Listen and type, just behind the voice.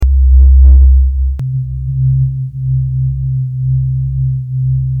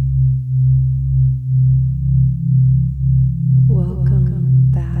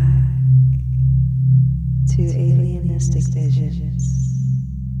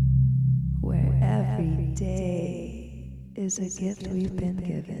Every day is a gift we've been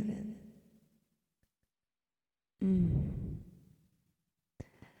given.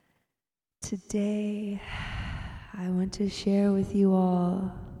 Today, I want to share with you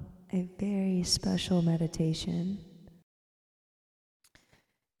all a very special meditation.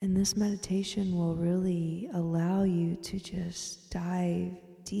 And this meditation will really allow you to just dive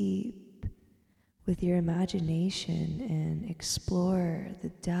deep with your imagination and explore the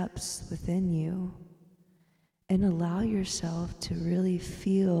depths within you and allow yourself to really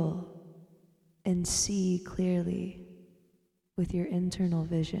feel and see clearly with your internal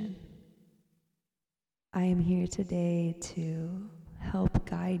vision. I am here today to help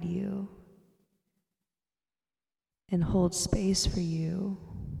guide you and hold space for you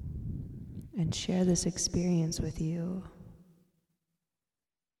and share this experience with you.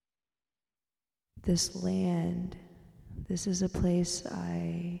 This land, this is a place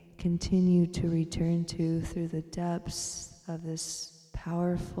I continue to return to through the depths of this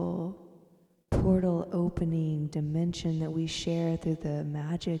powerful portal opening dimension that we share through the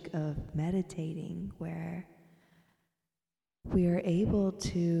magic of meditating, where we are able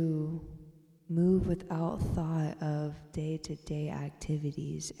to move without thought of day-to-day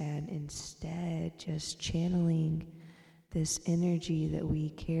activities and instead just channeling this energy that we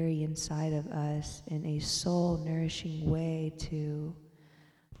carry inside of us in a soul-nourishing way to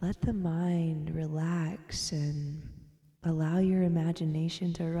let the mind relax and allow your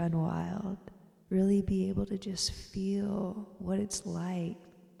imagination to run wild. Really be able to just feel what it's like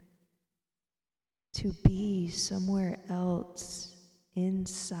to be somewhere else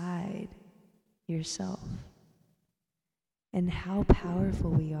inside yourself, and how powerful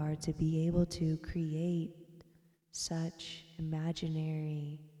we are to be able to create such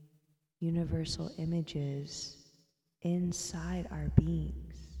imaginary universal images inside our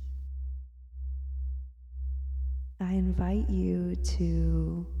beings. I invite you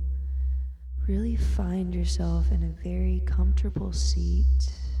to really find yourself in a very comfortable seat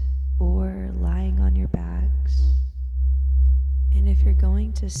or lying on your backs. And if you're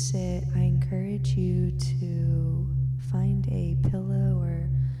going to sit, I encourage you to find a pillow or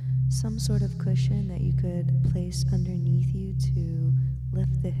some sort of cushion that you could place underneath you to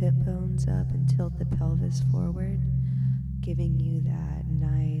lift the hip bones up and tilt the pelvis forward, giving you that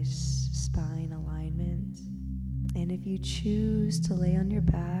nice spine alignment. And if you choose to lay on your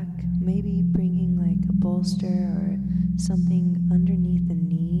back, maybe bringing like a bolster or something underneath the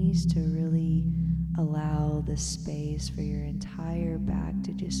knees to really allow the space for your entire back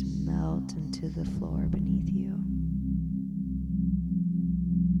to just melt into the floor beneath you.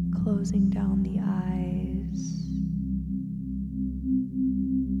 Closing down the eyes.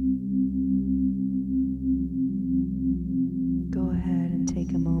 Go ahead and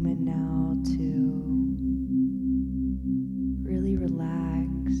take a moment now to really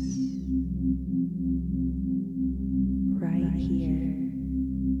relax right here,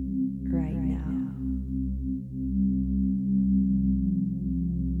 right now.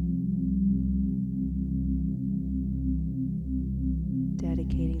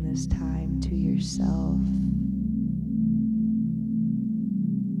 Dedicating this time to yourself.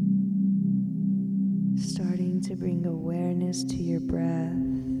 Starting to bring awareness to your breath.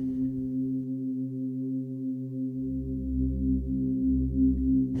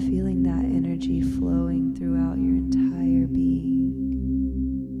 Feeling that energy flowing throughout your entire being.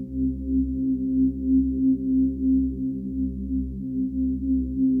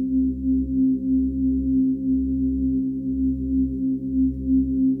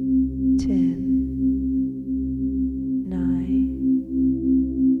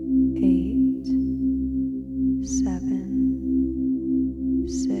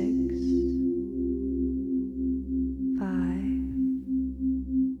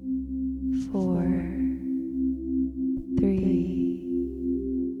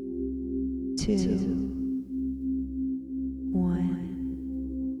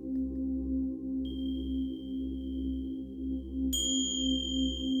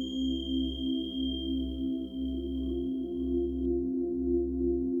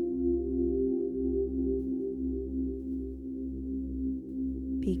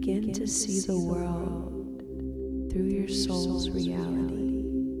 Begin to see the world through your soul's reality.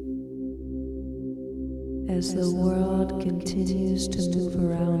 As the world continues to move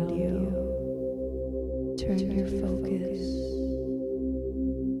around you, turn your focus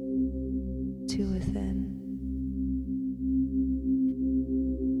to within.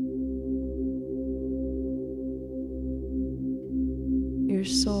 Your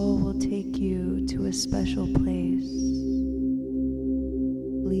soul will take you to a special place,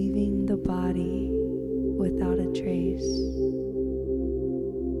 leaving the body without a trace.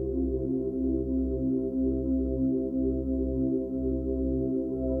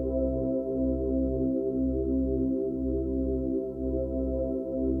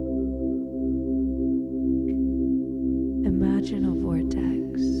 Imagine a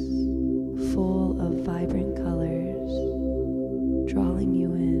vortex full of vibrant colors drawing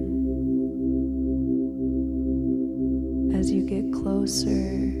you in. As you get closer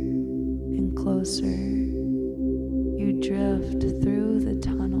and closer, you drift through the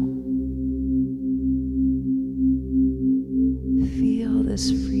tunnel. Feel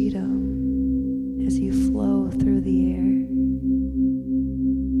this freedom as you flow through the air.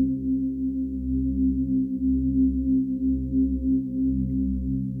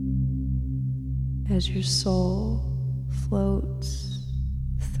 As your soul floats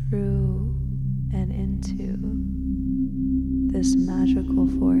through and into this magical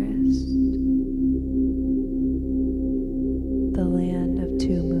forest, the land of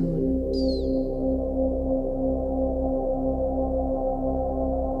two moons.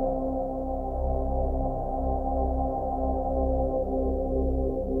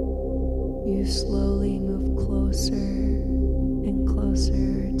 You slowly move closer and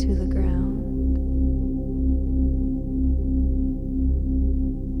closer to the ground.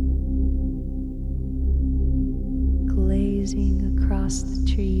 Glazing across the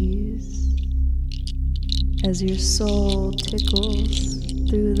trees as your soul tickles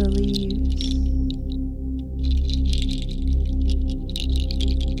through the leaves.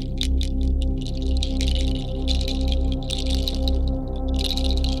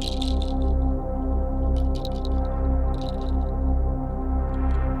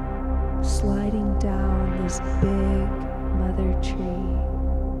 Sliding down this big mother tree,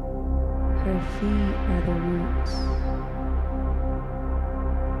 her feet are the roots,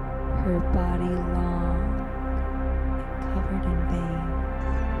 her body long and covered in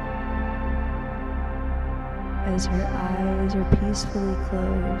veins. As her eyes are peacefully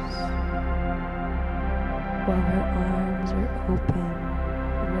closed, while her arms are open,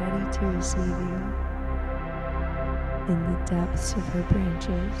 ready to receive you in the depths of her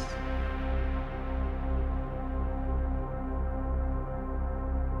branches.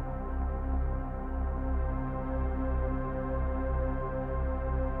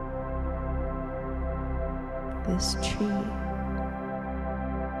 This tree,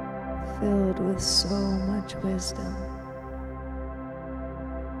 filled with so much wisdom,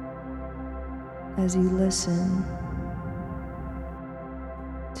 as you listen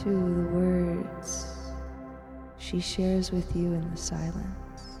to the words she shares with you in the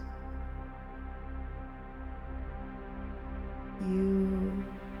silence. You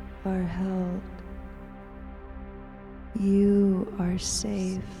are held. You are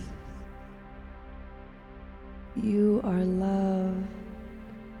safe. You are loved.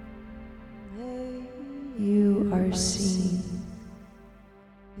 You are seen.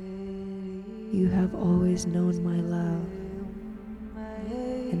 You have always known my love,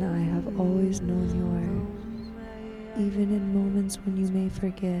 and I have always known yours. Even in moments when you may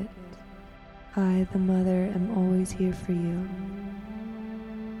forget, I, the mother, am always here for you,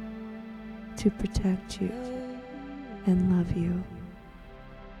 to protect you and love you.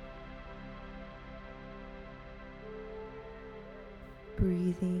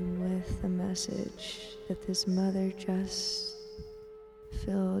 Breathing with the message that this mother just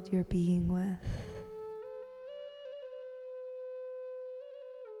filled your being with.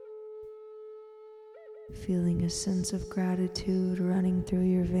 Feeling a sense of gratitude running through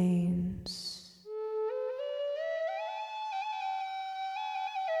your veins.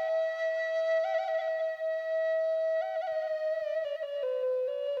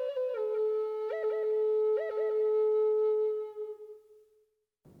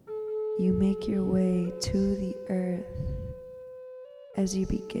 You make your way to the earth as you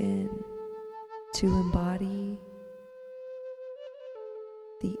begin to embody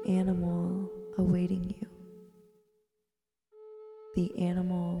the animal awaiting you, the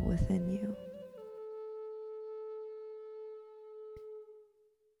animal within you.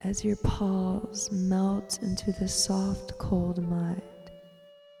 As your paws melt into the soft, cold mud,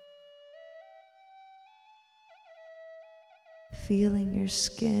 feeling your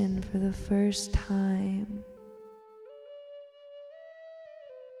skin for the first time,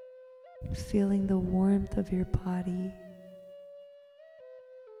 feeling the warmth of your body,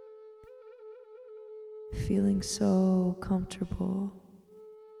 feeling so comfortable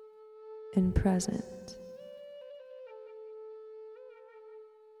and present.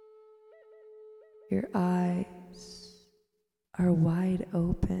 Your eyes are wide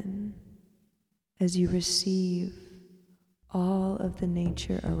open as you receive all of the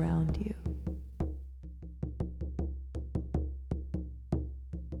nature around you.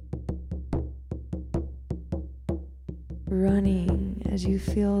 Running as you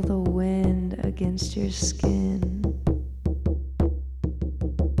feel the wind against your skin.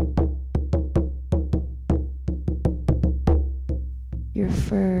 Your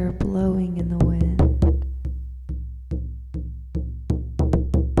fur blowing in the wind.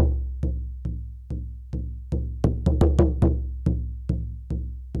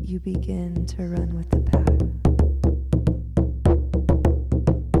 You begin to run with the pack.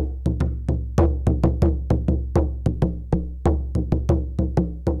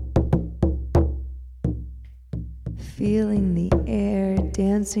 Feeling the air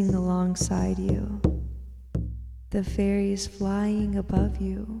dancing alongside you, the fairies flying above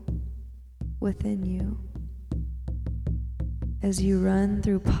you, within you. As you run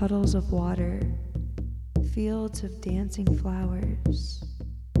through puddles of water, fields of dancing flowers,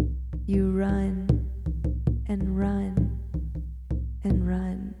 you run and run and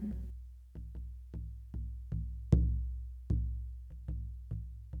run.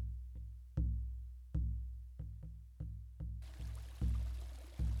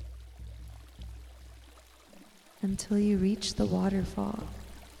 Until you reach the waterfall.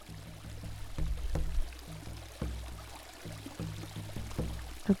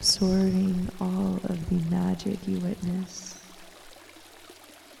 Absorbing all of the magic you witness.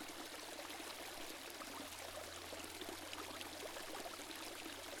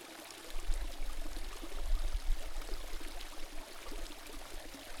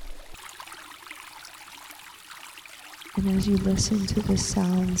 And as you listen to the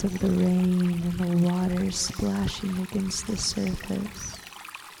sounds of the rain and the water splashing against the surface,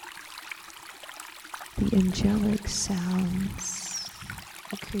 the angelic sounds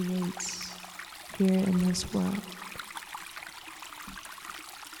it creates here in this world.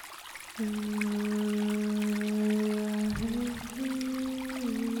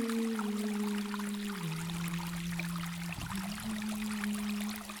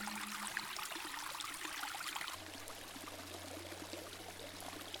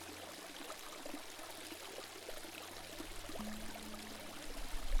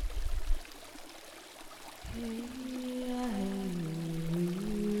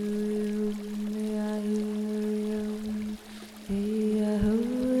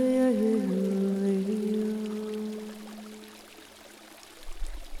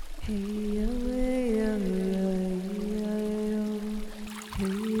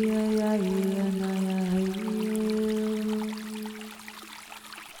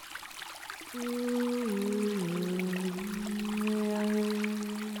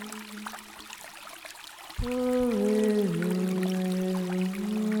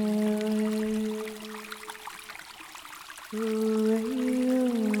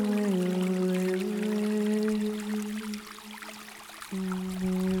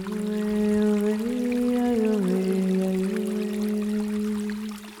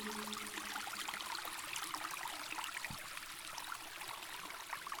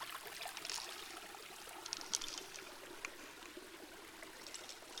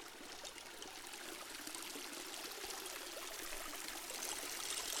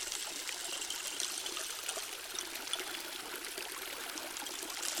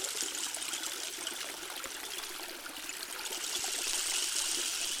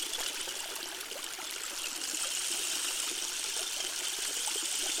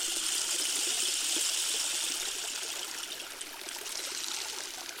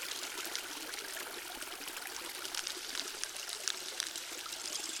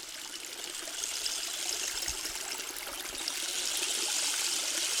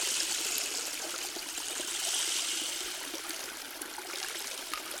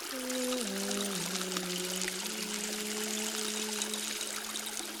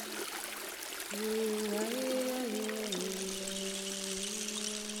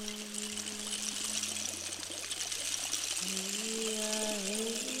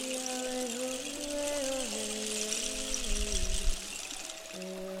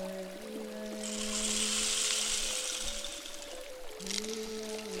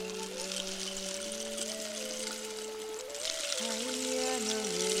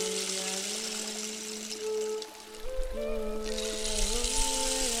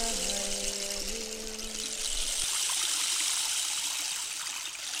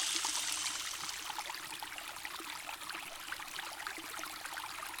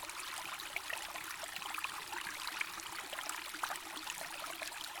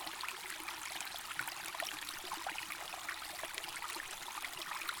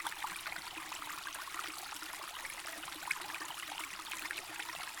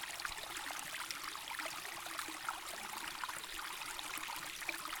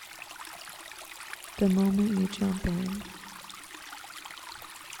 The moment you jump in,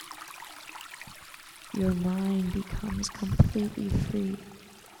 your mind becomes completely free.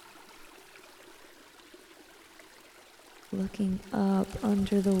 Looking up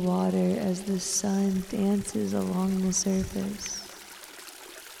under the water as the sun dances along the surface.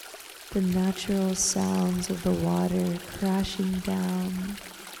 The natural sounds of the water crashing down,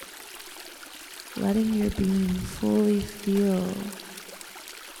 letting your being fully feel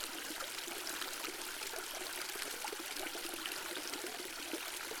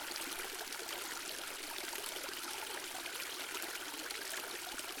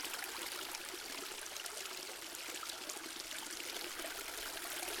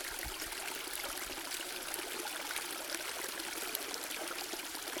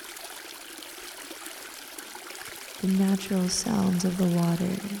the natural sounds of the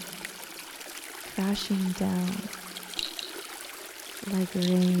water crashing down like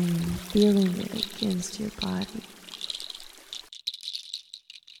rain, feeling it against your body.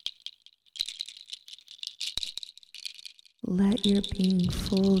 Let your being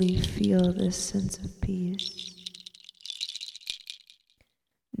fully feel this sense of peace,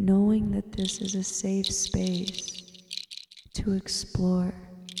 knowing that this is a safe space to explore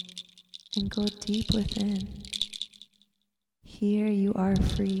and go deep within. Here you are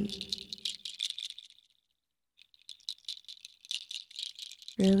free,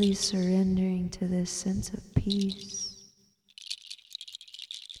 really surrendering to this sense of peace.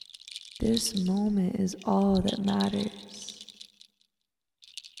 This moment is all that matters.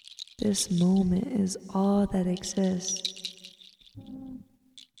 This moment is all that exists.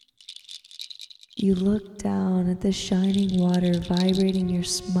 You look down at the shining water vibrating your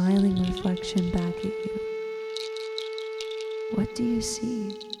smiling reflection back at you. What do you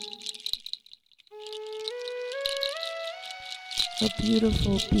see? A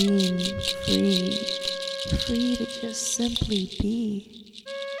beautiful being, free to just simply be.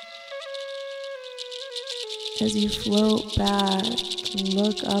 As you float back and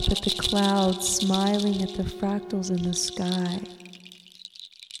look up at the clouds, smiling at the fractals in the sky,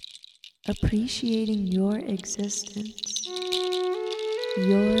 appreciating your existence,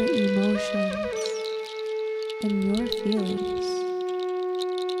 your emotions, and your feelings,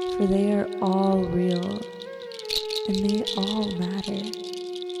 for they are all real and they all matter.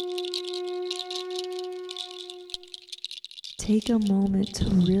 Take a moment to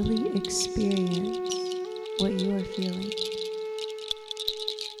really experience what you are feeling.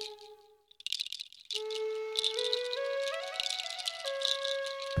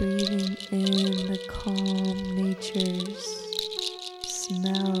 Breathing in the calm nature's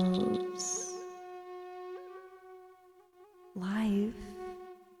smells, life.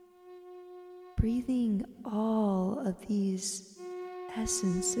 Breathing all of these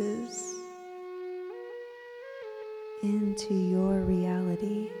essences into your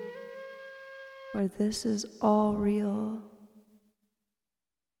reality, for this is all real.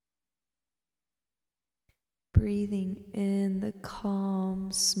 Breathing in the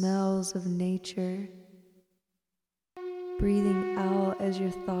calm smells of nature. Breathing out as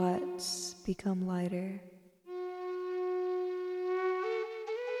your thoughts become lighter.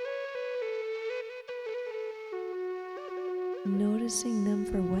 Noticing them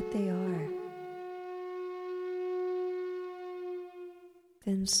for what they are.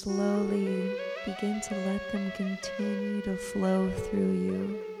 Then slowly begin to let them continue to flow through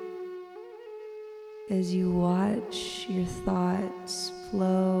you as you watch your thoughts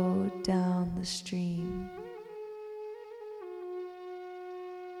flow down the stream.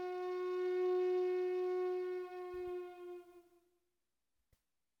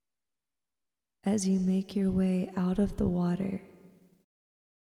 As you make your way out of the water,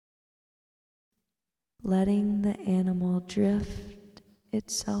 letting the animal drift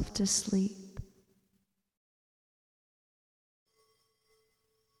itself to sleep.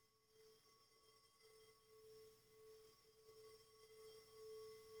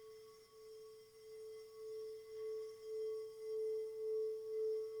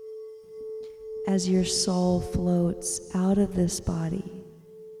 As your soul floats out of this body,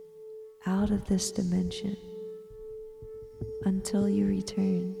 out of this dimension, until you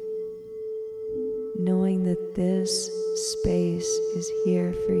return, knowing that this space is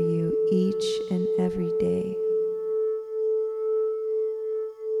here for you each and every day.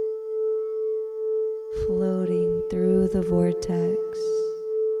 Floating through the vortex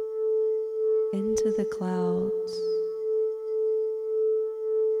into the clouds,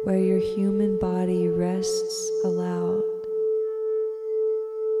 where your human body rests aloud.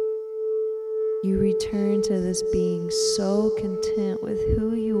 You return to this being so content with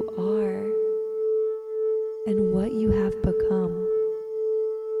who you are, and what you have become.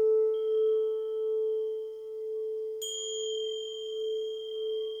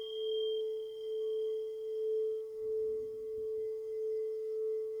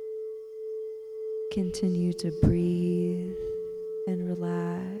 Continue to breathe and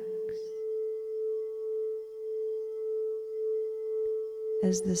relax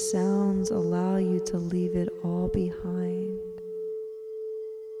as the sounds allow you to leave it all behind.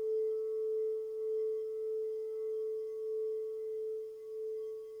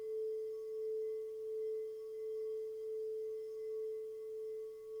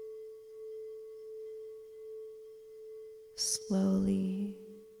 Slowly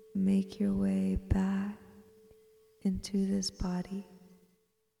make your way back into this body.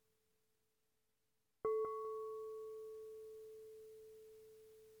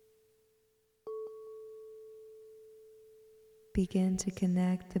 Begin to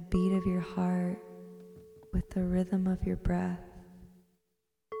connect the beat of your heart with the rhythm of your breath.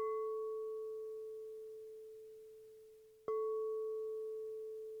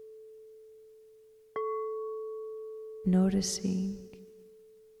 Noticing,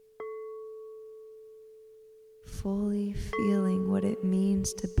 fully feeling what it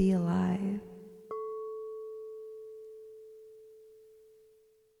means to be alive.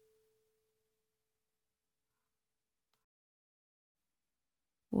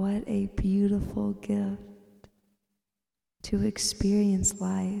 What a beautiful gift to experience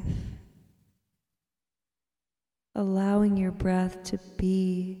life, allowing your breath to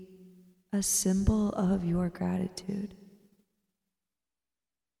be a symbol of your gratitude.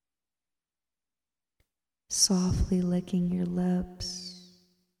 Softly licking your lips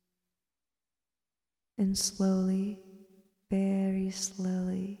and slowly, very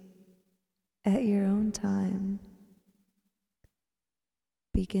slowly, at your own time,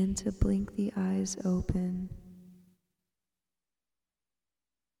 begin to blink the eyes open,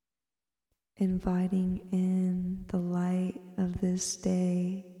 inviting in the light of this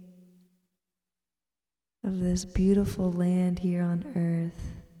day, of this beautiful land here on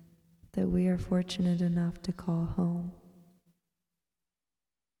earth that we are fortunate enough to call home.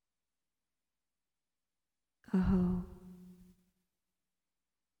 Aho.